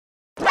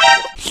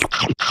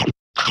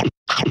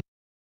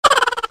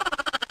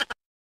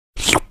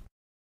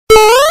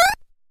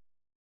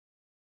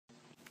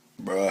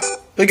Bruh,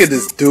 look at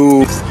this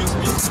dude.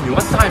 Excuse me,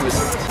 what time is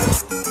it?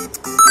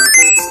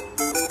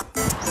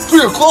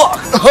 3 o'clock!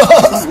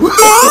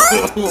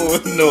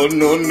 No.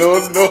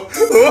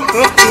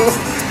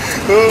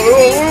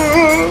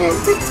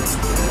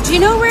 Do you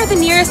know where the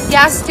nearest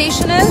gas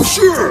station is?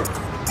 Sure.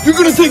 You're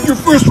gonna take your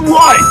first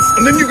right,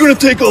 and then you're gonna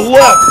take a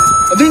left,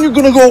 and then you're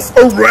gonna go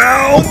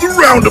around the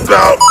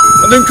roundabout,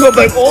 and then come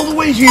back all the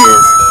way here,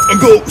 and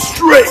go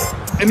straight,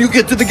 and you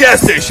get to the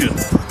gas station.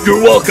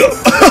 You're welcome.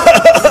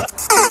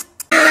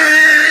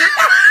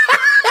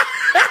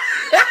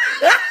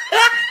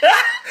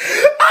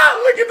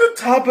 Look at the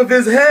top of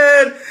his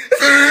head.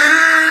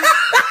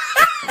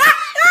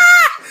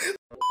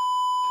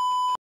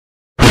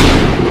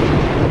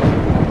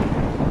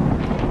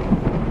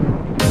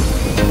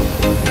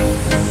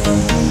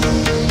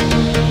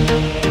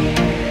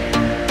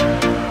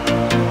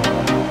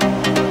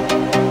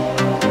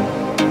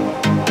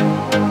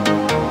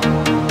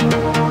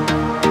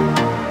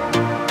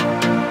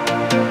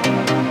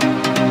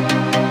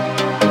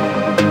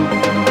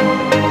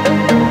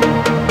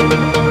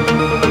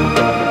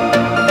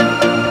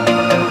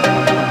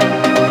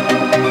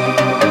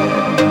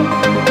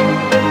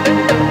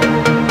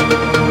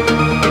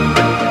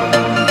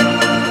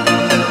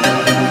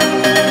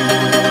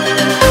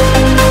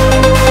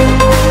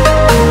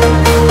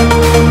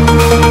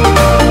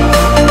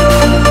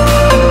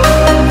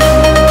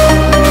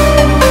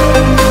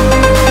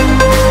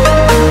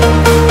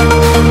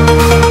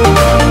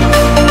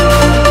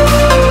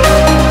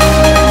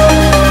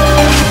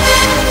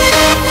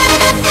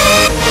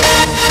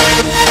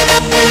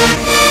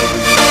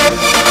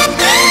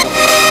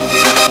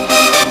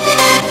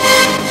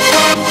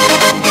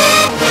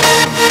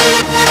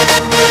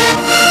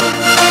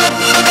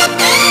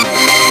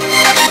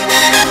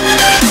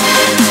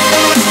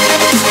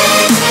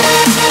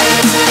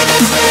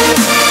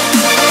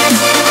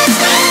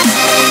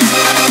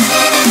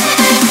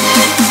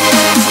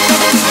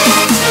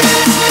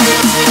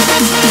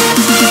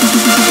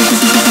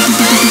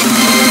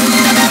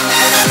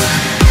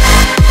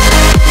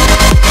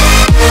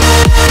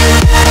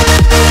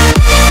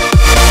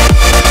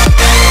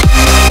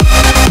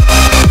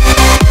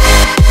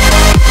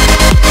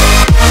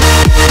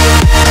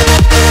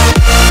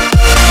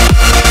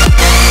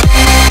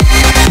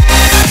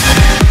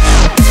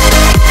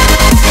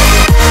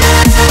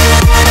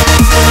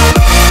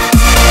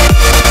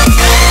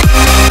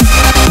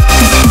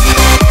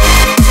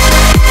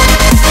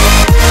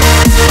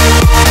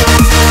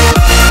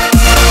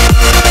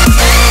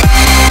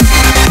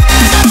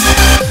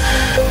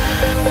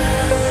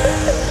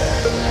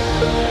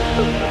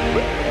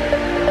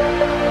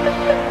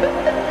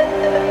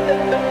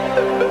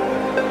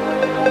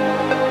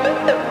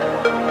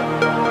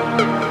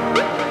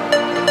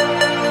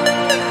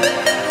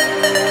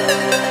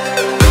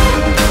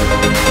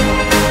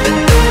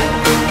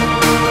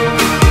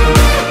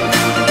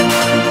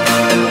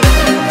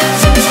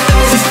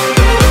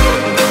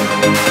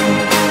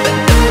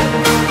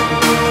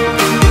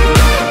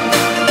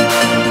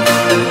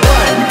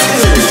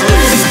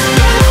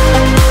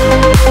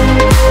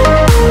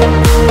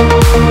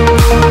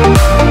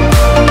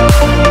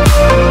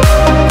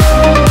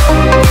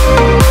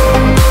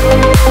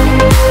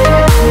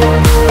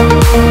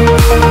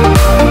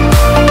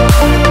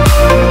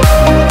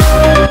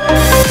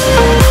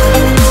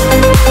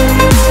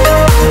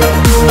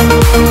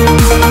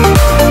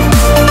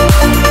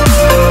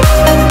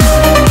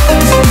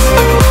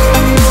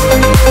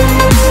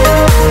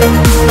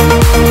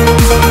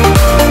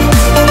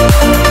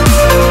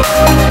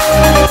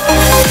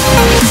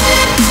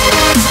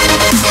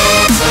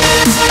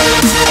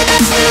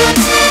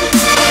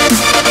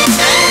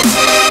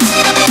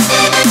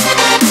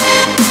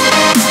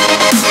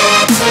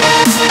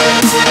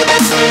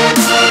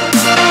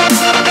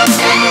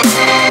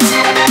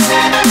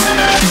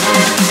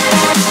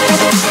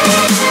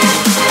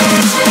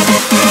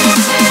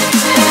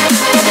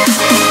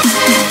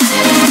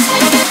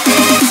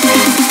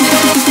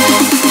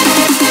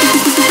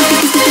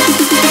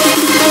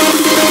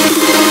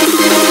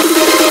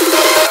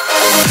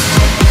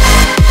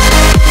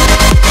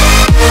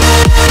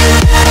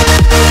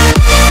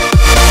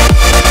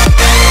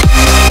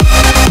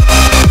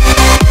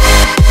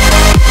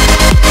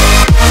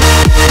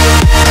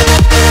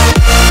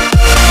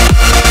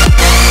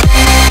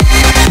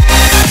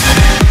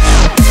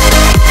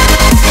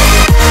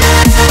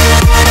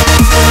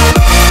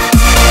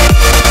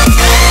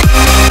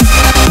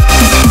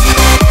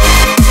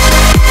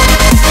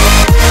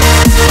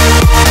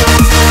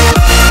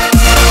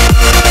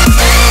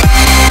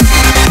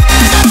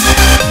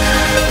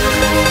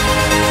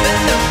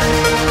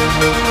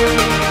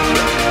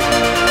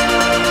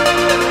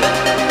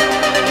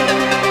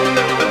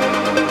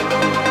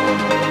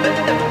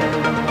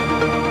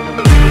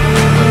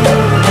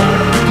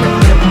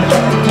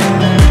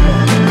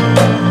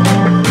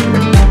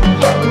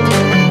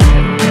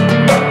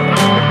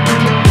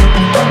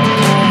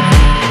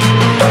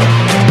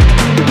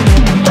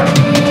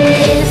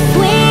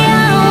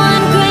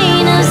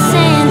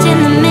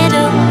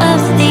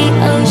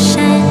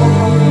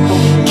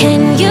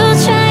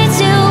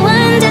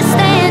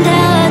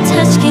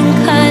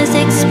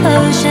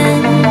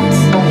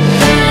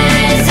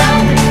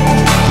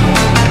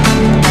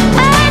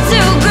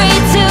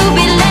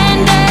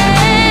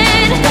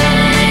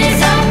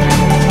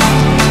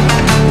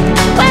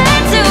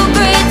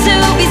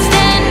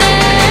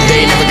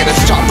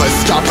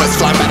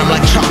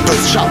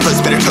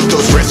 took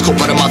those risks. Cold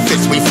blood in my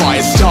fists, we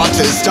fire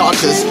starters.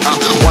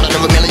 One out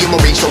of a million will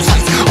reach those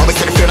heights. Always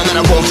had a feeling that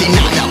I won't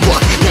deny that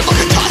work never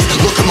could toss.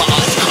 Look in my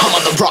eyes, I'm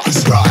on the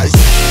rise.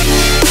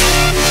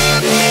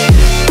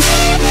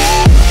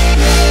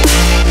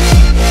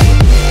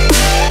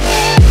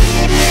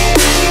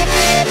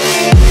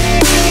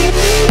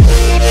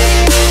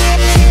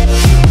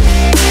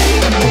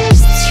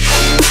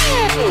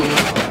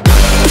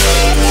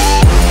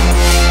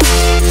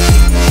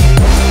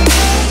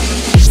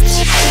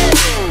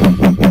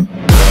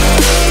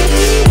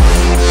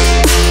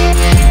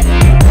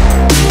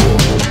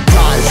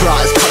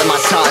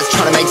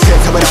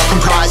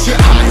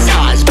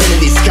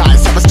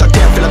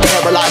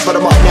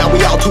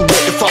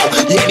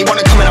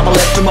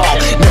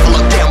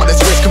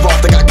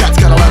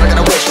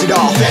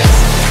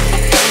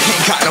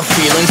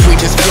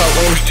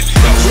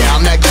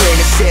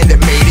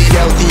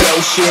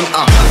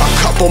 A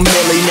couple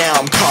milli now,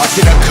 I'm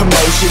causing a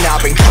commotion.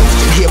 I've been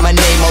coasting, hear my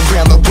name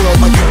around the world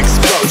like an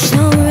explosion.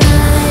 So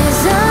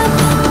rise up,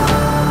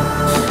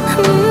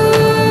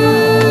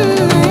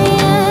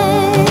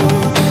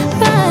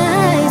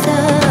 rise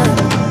up.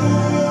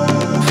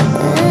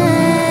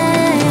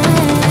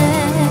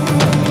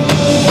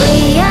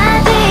 We are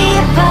the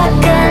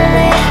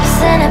apocalypse,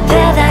 and a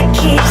pill that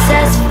keeps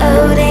us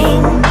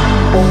floating.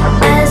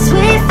 As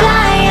we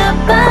fly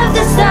above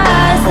the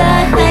stars, the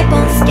night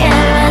won't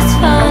scare us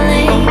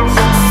falling.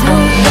 So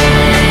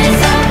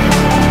rise up.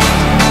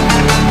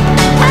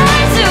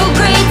 I'm too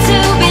great to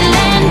be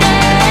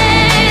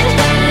landed.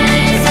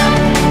 Rise up.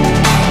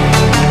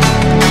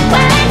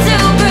 Way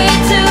too great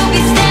to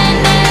be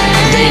standing.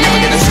 They ain't never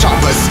gonna stop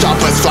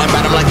us. Fly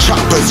by them like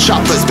choppers.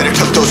 Better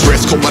took those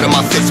risks. Cold blood in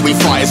my fists, we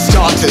fire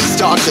starters.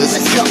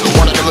 Let's go.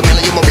 One out of a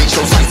million will reach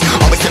those heights.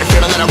 Always had a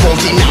feeling that I won't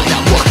deny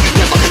that work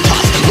never could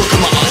toss. Look in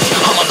my eyes,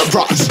 I'm on the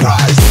rise.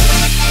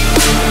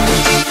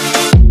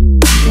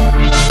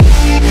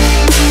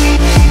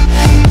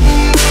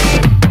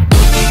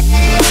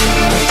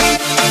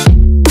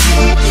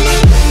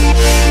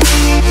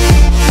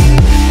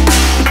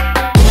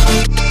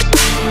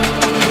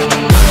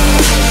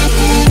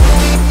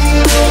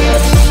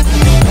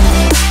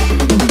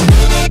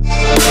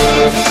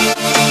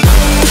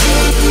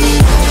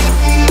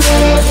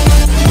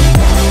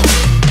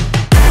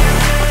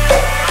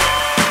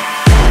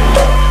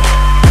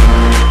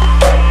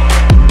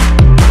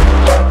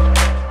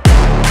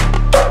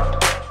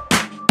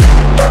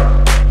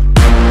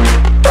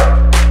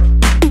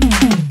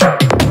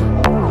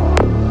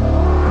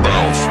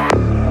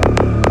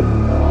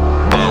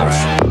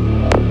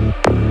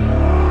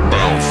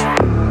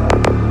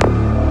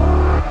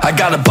 I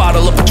got a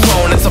bottle of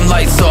Patron and some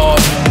lights off.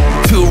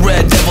 Two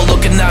red devil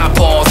looking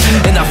eyeballs.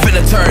 And I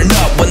finna turn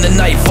up when the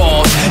night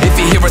falls. If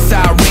you hear a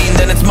siren,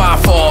 then it's my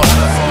fault.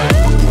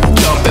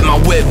 Jump in my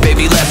whip,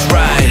 baby, let's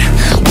ride.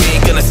 We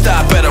ain't gonna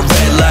stop at a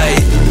red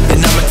light. And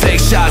I'ma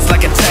take shots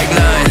like a Tech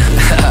 9.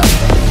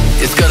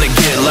 It's gonna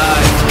get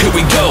live. Here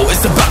we go,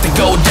 it's about to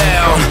go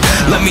down.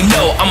 Let me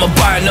know, I'ma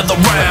buy another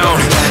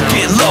round.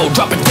 Get low,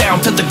 drop it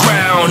down to the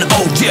ground.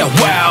 Oh yeah,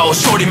 wow,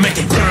 shorty make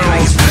it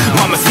bounce.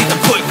 Mama see the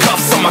put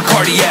cuffs on my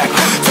cardiac.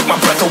 Took my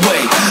breath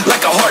away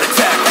like a heart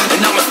attack.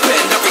 And I'ma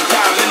spend every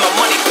dime and my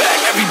money back.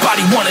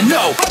 Everybody wanna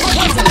know.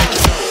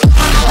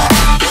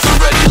 If you're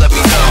ready, let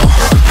me know.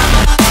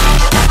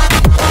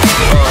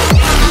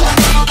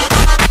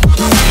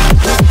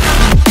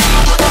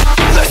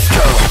 Let's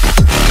go.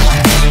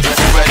 If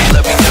you're ready,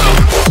 let me know.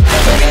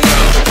 Let me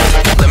know.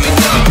 Let me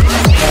know.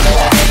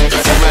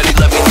 If you're ready,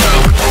 let me know.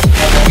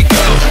 Here we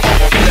go.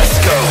 Let's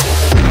go.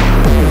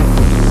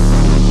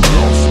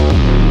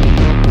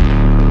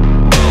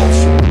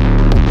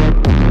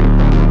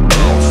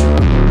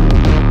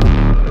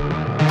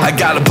 I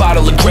got a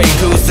bottle of Grey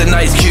Goose and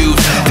ice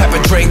cubes. Type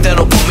of drink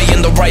that'll put me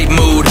in the right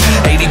mood.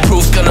 80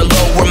 proof's gonna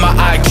lower my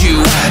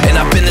IQ. And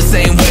I've been the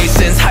same way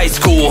since high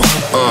school.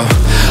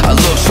 I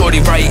look shorty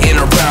right in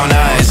her brown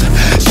eyes.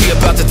 She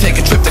about to take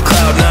a trip to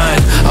Cloud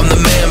 9. I'm the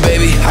man,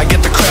 baby, I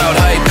get the crowd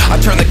hype. I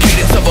turn the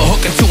cadence of a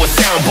hook into a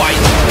soundbite.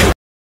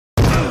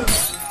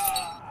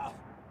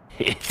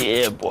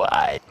 Yeah,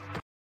 boy.